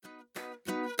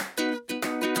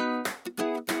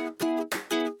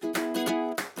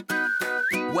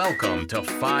Welcome to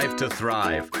Five to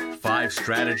Thrive, 5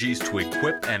 strategies to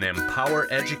equip and empower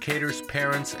educators,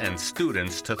 parents, and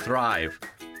students to thrive.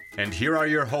 And here are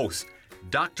your hosts,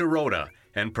 Dr. Rhoda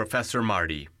and Professor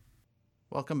Marty.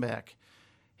 Welcome back.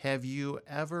 Have you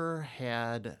ever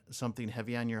had something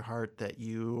heavy on your heart that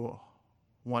you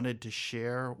wanted to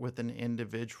share with an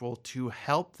individual to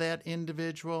help that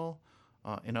individual?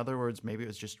 In other words, maybe it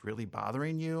was just really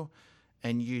bothering you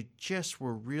and you just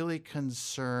were really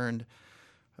concerned.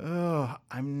 Oh,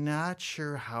 I'm not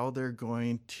sure how they're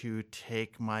going to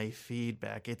take my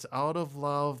feedback. It's out of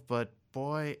love, but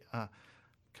boy,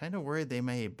 kind of worried they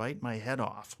may bite my head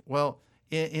off. Well,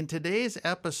 in today's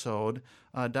episode,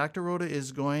 Dr. Rhoda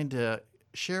is going to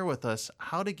share with us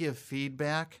how to give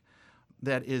feedback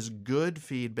that is good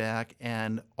feedback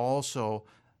and also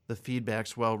the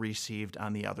feedback's well received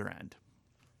on the other end.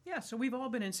 Yeah, so we've all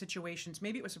been in situations.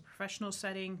 Maybe it was a professional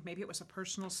setting, maybe it was a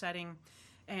personal setting,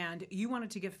 and you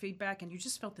wanted to give feedback and you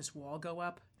just felt this wall go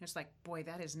up. It's like, boy,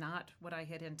 that is not what I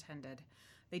had intended.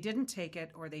 They didn't take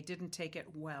it or they didn't take it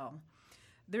well.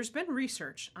 There's been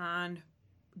research on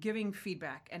giving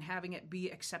feedback and having it be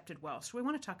accepted well. So we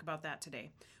want to talk about that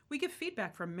today. We give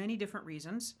feedback for many different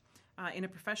reasons. In a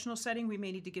professional setting, we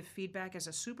may need to give feedback as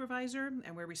a supervisor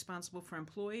and we're responsible for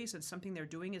employees and something they're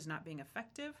doing is not being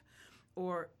effective,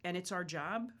 and it's our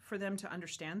job for them to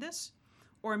understand this.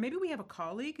 Or maybe we have a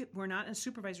colleague, we're not in a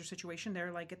supervisor situation,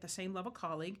 they're like at the same level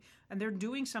colleague, and they're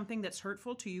doing something that's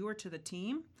hurtful to you or to the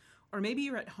team. Or maybe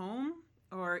you're at home,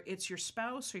 or it's your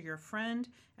spouse or your friend,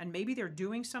 and maybe they're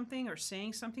doing something or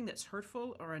saying something that's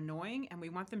hurtful or annoying, and we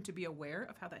want them to be aware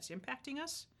of how that's impacting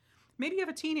us. Maybe you have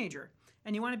a teenager,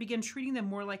 and you want to begin treating them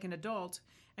more like an adult,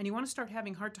 and you want to start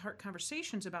having heart-to-heart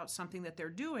conversations about something that they're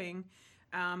doing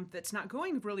that's not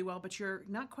going really well, but you're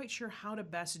not quite sure how to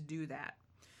best do that.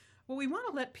 Well, we want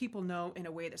to let people know in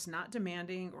a way that's not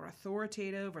demanding or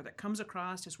authoritative or that comes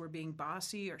across as we're being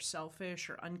bossy or selfish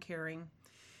or uncaring.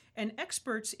 And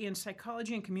experts in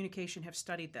psychology and communication have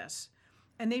studied this,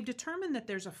 and they've determined that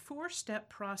there's a 4-step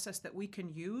process that we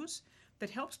can use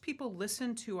that helps people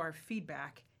listen to our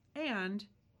feedback and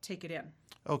take it in.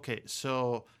 Okay,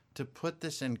 so to put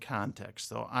this in context,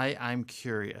 though, I'm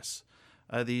curious.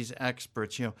 These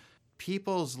experts,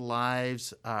 people's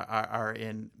lives are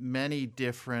in many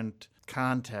different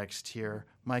contexts here.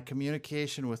 My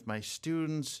communication with my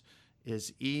students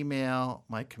is email.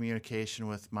 My communication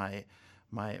with my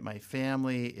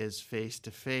family is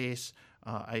face-to-face.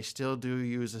 I still do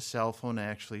use a cell phone to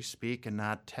actually speak and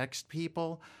not text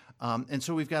people. And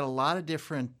so we've got a lot of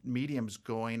different mediums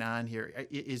going on here.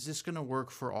 Is this going to work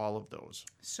for all of those?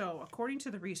 So according to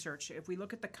the research, if we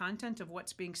look at the content of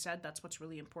what's being said, that's what's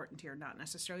really important here, not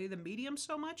necessarily the medium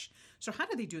so much. So how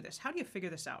do they do this? How do you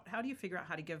figure this out? How do you figure out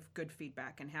how to give good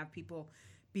feedback and have people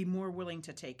be more willing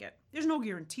to take it? There's no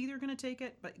guarantee they're going to take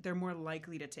it, but they're more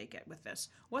likely to take it with this.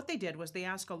 What they did was they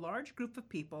asked a large group of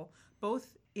people,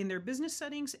 both in their business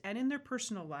settings and in their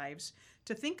personal lives,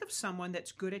 to think of someone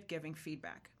that's good at giving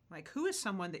feedback. Like, who is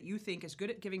someone that you think is good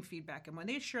at giving feedback, and when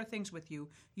they share things with you,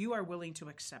 you are willing to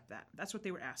accept that? That's what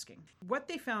they were asking. What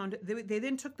they found, they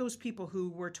then took those people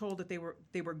who were told that they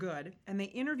were good, and they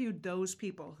interviewed those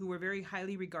people who were very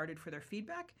highly regarded for their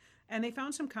feedback, and they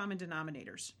found some common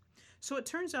denominators. So it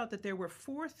turns out that there were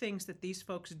 4 things that these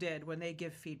folks did when they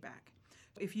give feedback.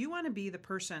 If you want to be the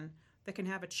person that can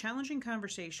have a challenging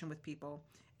conversation with people,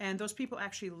 and those people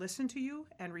actually listen to you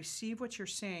and receive what you're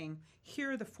saying,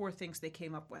 here are the 4 things they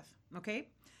came up with, okay?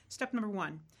 Step number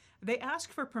 1, they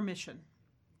ask for permission.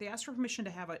 They ask for permission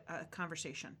to have a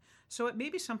conversation. So it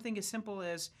may be something as simple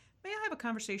as, may I have a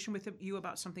conversation with you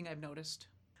about something I've noticed?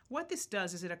 What this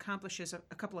does is it accomplishes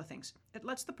a couple of things. It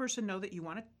lets the person know that you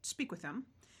want to speak with them,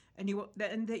 and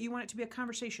that you want it to be a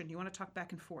conversation. You want to talk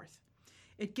back and forth.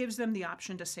 It gives them the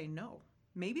option to say no.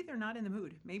 Maybe they're not in the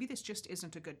mood. Maybe this just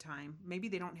isn't a good time. Maybe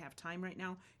they don't have time right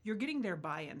now. You're getting their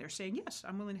buy-in. They're saying, yes,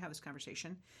 I'm willing to have this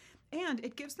conversation. And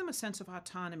it gives them a sense of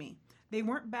autonomy. They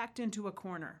weren't backed into a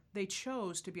corner. They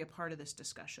chose to be a part of this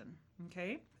discussion,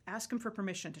 okay? Ask them for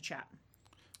permission to chat.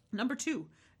 Number 2,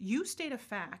 you state a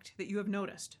fact that you have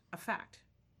noticed, a fact.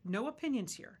 No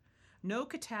opinions here. No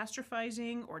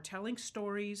catastrophizing or telling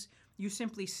stories. You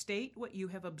simply state what you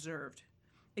have observed.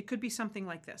 It could be something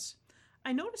like this.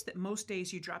 I noticed that most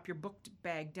days you drop your book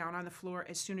bag down on the floor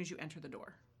as soon as you enter the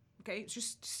door. Okay, it's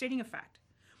just stating a fact.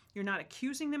 You're not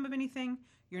accusing them of anything.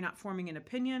 You're not forming an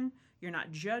opinion. You're not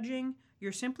judging.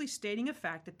 You're simply stating a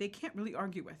fact that they can't really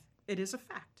argue with. It is a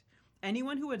fact.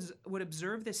 Anyone who would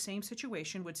observe this same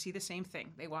situation would see the same thing.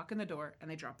 They walk in the door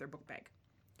and they drop their book bag.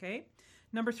 Okay?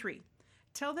 Number 3,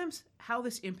 Tell them how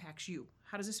this impacts you.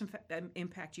 How does this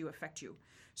impact you, affect you?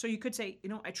 So you could say,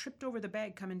 I tripped over the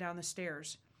bag coming down the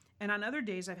stairs, and on other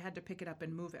days I've had to pick it up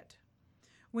and move it.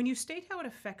 When you state how it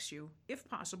affects you, if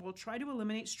possible, try to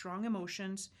eliminate strong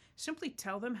emotions. Simply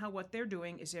tell them how what they're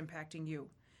doing is impacting you.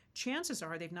 Chances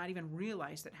are they've not even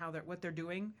realized that what they're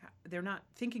doing, they're not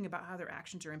thinking about how their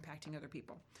actions are impacting other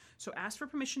people. So ask for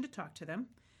permission to talk to them,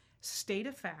 state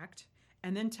a fact,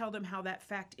 and then tell them how that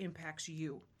fact impacts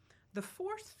you. The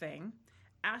fourth thing,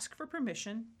 ask for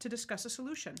permission to discuss a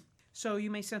solution. So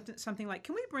you may say something like,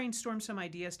 can we brainstorm some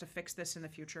ideas to fix this in the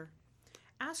future?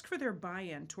 Ask for their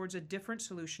buy-in towards a different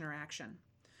solution or action.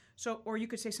 So, or you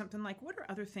could say something like, what are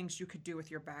other things you could do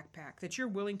with your backpack that you're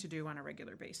willing to do on a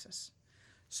regular basis?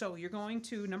 So you're going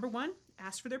to, number 1,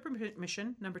 ask for their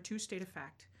permission. Number 2, state a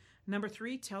fact. Number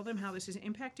 3, tell them how this is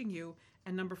impacting you.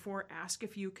 And number 4, ask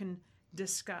if you can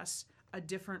discuss a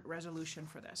different resolution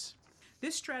for this.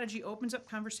 This strategy opens up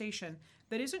conversation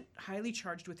that isn't highly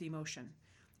charged with emotion.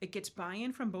 It gets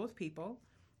buy-in from both people.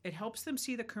 It helps them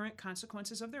see the current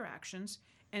consequences of their actions,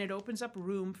 and it opens up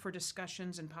room for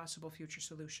discussions and possible future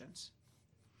solutions.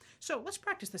 So let's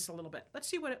practice this a little bit. Let's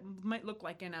see what it might look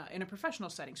like in a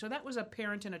professional setting. So that was a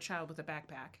parent and a child with a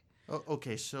backpack.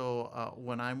 Okay, so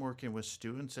when I'm working with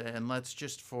students, and let's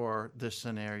just for this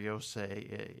scenario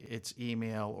say it's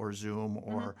email or Zoom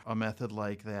or a method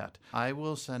like that, I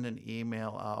will send an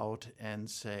email out and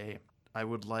say, I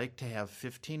would like to have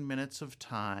 15 minutes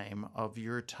of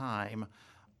your time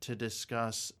to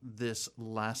discuss this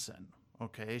lesson.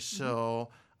 Okay, so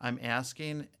I'm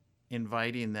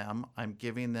inviting them, I'm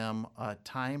giving them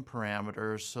time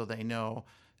parameters so they know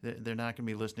they're not going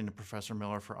to be listening to Professor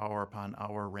Miller for hour upon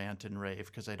hour rant and rave,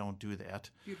 because I don't do that.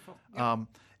 Beautiful.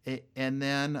 Yep. And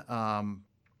then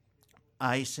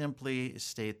I simply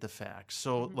state the facts.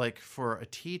 So like for a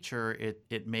teacher,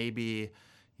 it may be,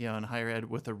 in higher ed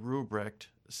with a rubric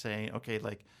saying, okay,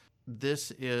 like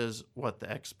this is what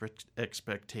the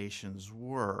expectations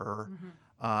were.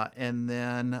 And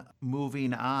then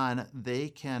moving on, they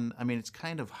can, it's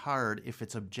kind of hard if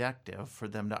it's objective for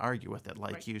them to argue with it,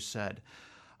 like you said.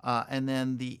 And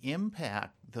then the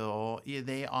impact, though,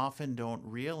 they often don't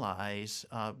realize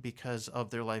because of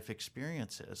their life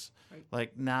experiences. Right.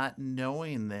 Like not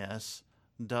knowing this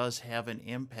does have an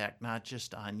impact, not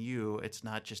just on you. It's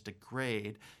not just a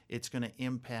grade. It's going to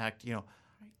impact,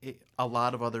 a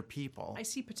lot of other people. I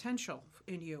see potential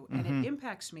in you, and it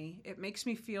impacts me. It makes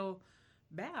me feel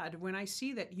bad when I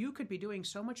see that you could be doing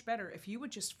so much better if you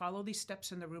would just follow these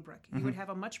steps in the rubric. You would have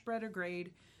a much better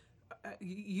grade.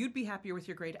 You'd be happier with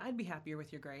your grade. I'd be happier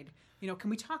with your grade. Can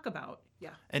we talk about,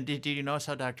 And did you notice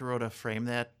how Dr. Rhoda framed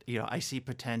that? I see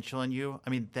potential in you.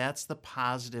 That's the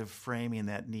positive framing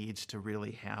that needs to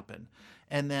really happen.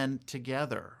 And then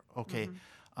together, okay,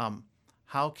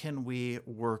 how can we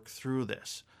work through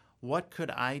this? What could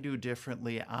I do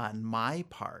differently on my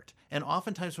part? And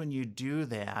oftentimes when you do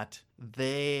that,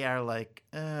 they are like,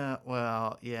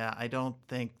 I don't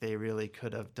think they really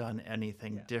could have done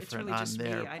anything different it's really on just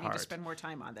their me. part. I need to spend more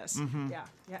time on this. Yeah.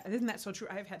 Isn't that so true?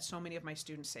 I've had so many of my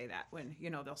students say that when,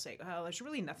 they'll say, well, there's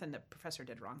really nothing the professor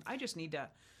did wrong. I just need to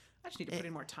put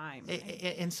in more time.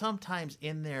 And sometimes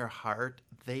in their heart,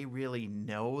 they really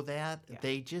know that. Yeah.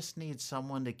 They just need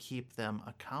someone to keep them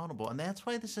accountable. And that's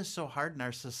why this is so hard in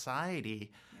our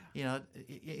society.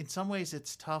 In some ways,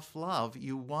 it's tough love.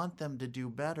 You want them to do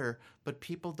better, but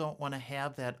people don't want to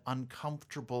have that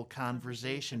uncomfortable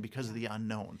conversation because of the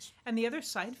unknowns. And the other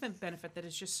side benefit that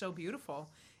is just so beautiful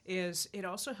is it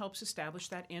also helps establish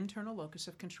that internal locus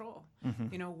of control.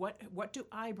 What do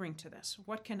I bring to this?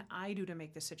 What can I do to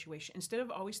make this situation? Instead of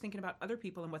always thinking about other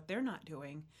people and what they're not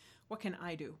doing, what can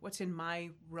I do? What's in my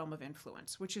realm of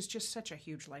influence? Which is just such a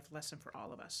huge life lesson for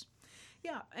all of us.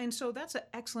 Yeah, and so that's an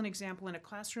excellent example in a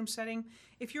classroom setting.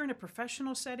 If you're in a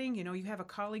professional setting, you have a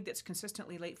colleague that's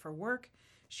consistently late for work.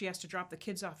 She has to drop the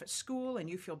kids off at school, and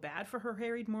you feel bad for her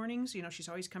harried mornings. She's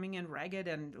always coming in ragged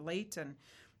and late,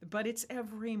 but it's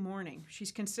every morning.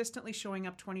 She's consistently showing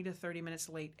up 20 to 30 minutes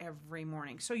late every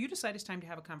morning. So you decide it's time to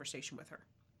have a conversation with her.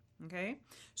 Okay?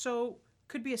 So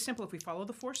could be as simple if we follow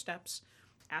the 4 steps,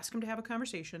 ask them to have a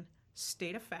conversation,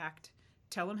 state a fact,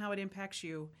 tell them how it impacts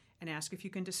you, and ask if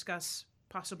you can discuss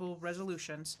possible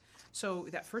resolutions. So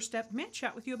that first step, may I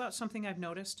chat with you about something I've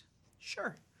noticed?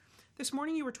 Sure. This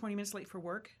morning you were 20 minutes late for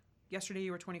work. Yesterday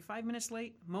you were 25 minutes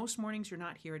late. Most mornings you're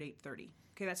not here at 8:30.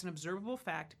 Okay, that's an observable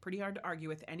fact, pretty hard to argue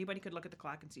with. Anybody could look at the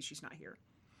clock and see she's not here.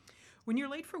 When you're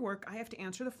late for work, I have to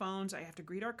answer the phones, I have to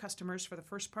greet our customers for the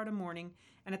first part of morning,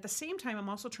 and at the same time, I'm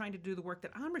also trying to do the work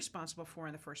that I'm responsible for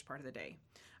in the first part of the day.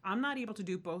 I'm not able to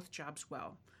do both jobs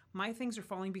well. my things are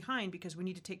falling behind because we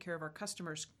need to take care of our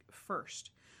customers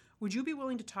first. Would you be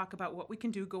willing to talk about what we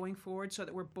can do going forward so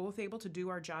that we're both able to do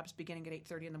our jobs beginning at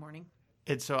 8:30 in the morning?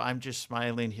 And so I'm just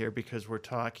smiling here because we're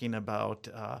talking about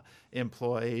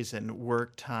employees and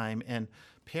work time. And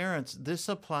parents, this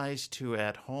applies to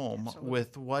at home. Absolutely.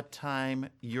 With what time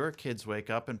your kids wake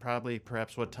up and probably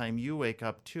perhaps what time you wake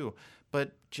up too.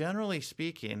 But generally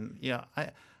speaking,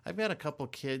 I've got a couple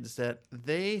kids that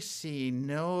they see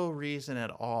no reason at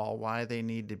all why they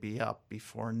need to be up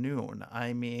before noon.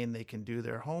 I mean, they can do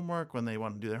their homework when they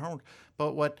want to do their homework.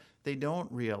 But what they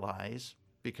don't realize,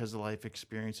 because of life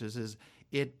experiences, is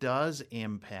it does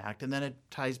impact, and then it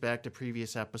ties back to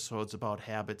previous episodes about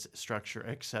habits, structure,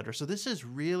 etc. So this is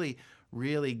really,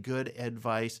 really good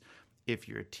advice if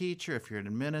you're a teacher, if you're an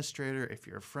administrator, if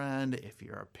you're a friend, if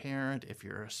you're a parent, if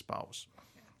you're a spouse.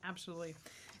 Absolutely.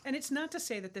 And it's not to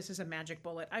say that this is a magic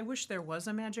bullet. I wish there was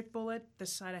a magic bullet.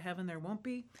 This side of heaven, there won't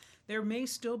be. There may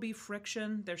still be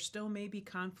friction. There still may be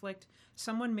conflict.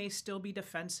 Someone may still be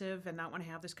defensive and not want to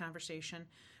have this conversation.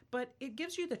 But it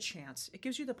gives you the chance. It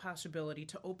gives you the possibility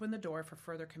to open the door for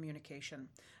further communication.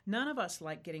 None of us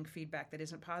like getting feedback that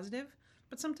isn't positive,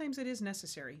 but sometimes it is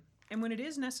necessary. And when it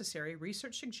is necessary,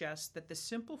 research suggests that the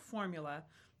simple formula,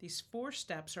 these 4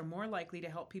 steps, are more likely to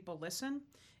help people listen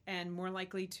and more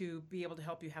likely to be able to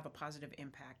help you have a positive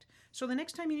impact. So the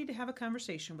next time you need to have a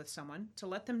conversation with someone to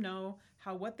let them know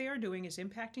how what they are doing is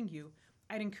impacting you,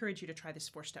 I'd encourage you to try this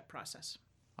 4-step process.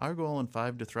 Our goal in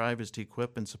 5 to Thrive is to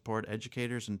equip and support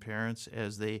educators and parents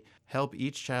as they help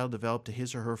each child develop to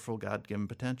his or her full God-given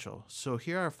potential. So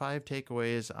here are 5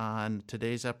 takeaways on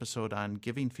today's episode on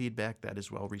giving feedback that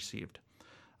is well received.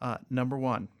 Number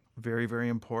 1, very, very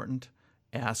important,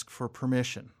 ask for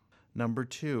permission. Number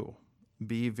 2,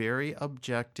 be very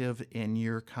objective in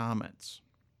your comments.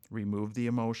 Remove the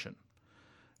emotion.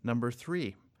 Number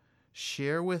 3,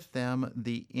 share with them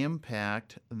the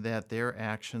impact that their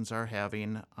actions are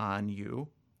having on you,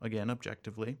 again,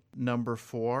 objectively. Number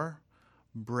 4,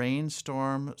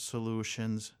 brainstorm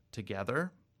solutions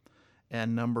together.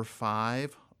 And number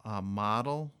 5,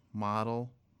 model,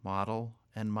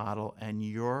 and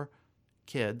your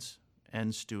kids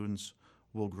and students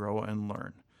will grow and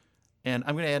learn. And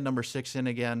I'm going to add number 6 in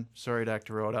again. Sorry,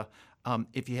 Dr. Rhoda.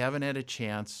 If you haven't had a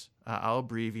chance, I'll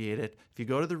abbreviate it. If you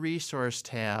go to the resource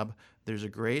tab, there's a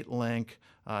great link.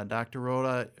 Dr.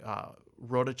 Rhoda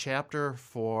wrote a chapter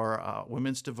for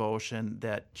Women's Devotion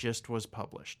that just was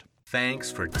published.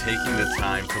 Thanks for taking the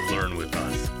time to learn with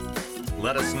us.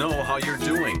 Let us know how you're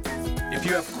doing. If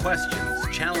you have questions,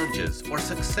 challenges, or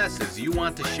successes you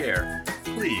want to share,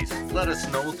 please let us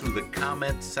know through the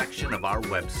comment section of our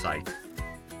website.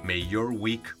 May your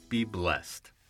week be blessed.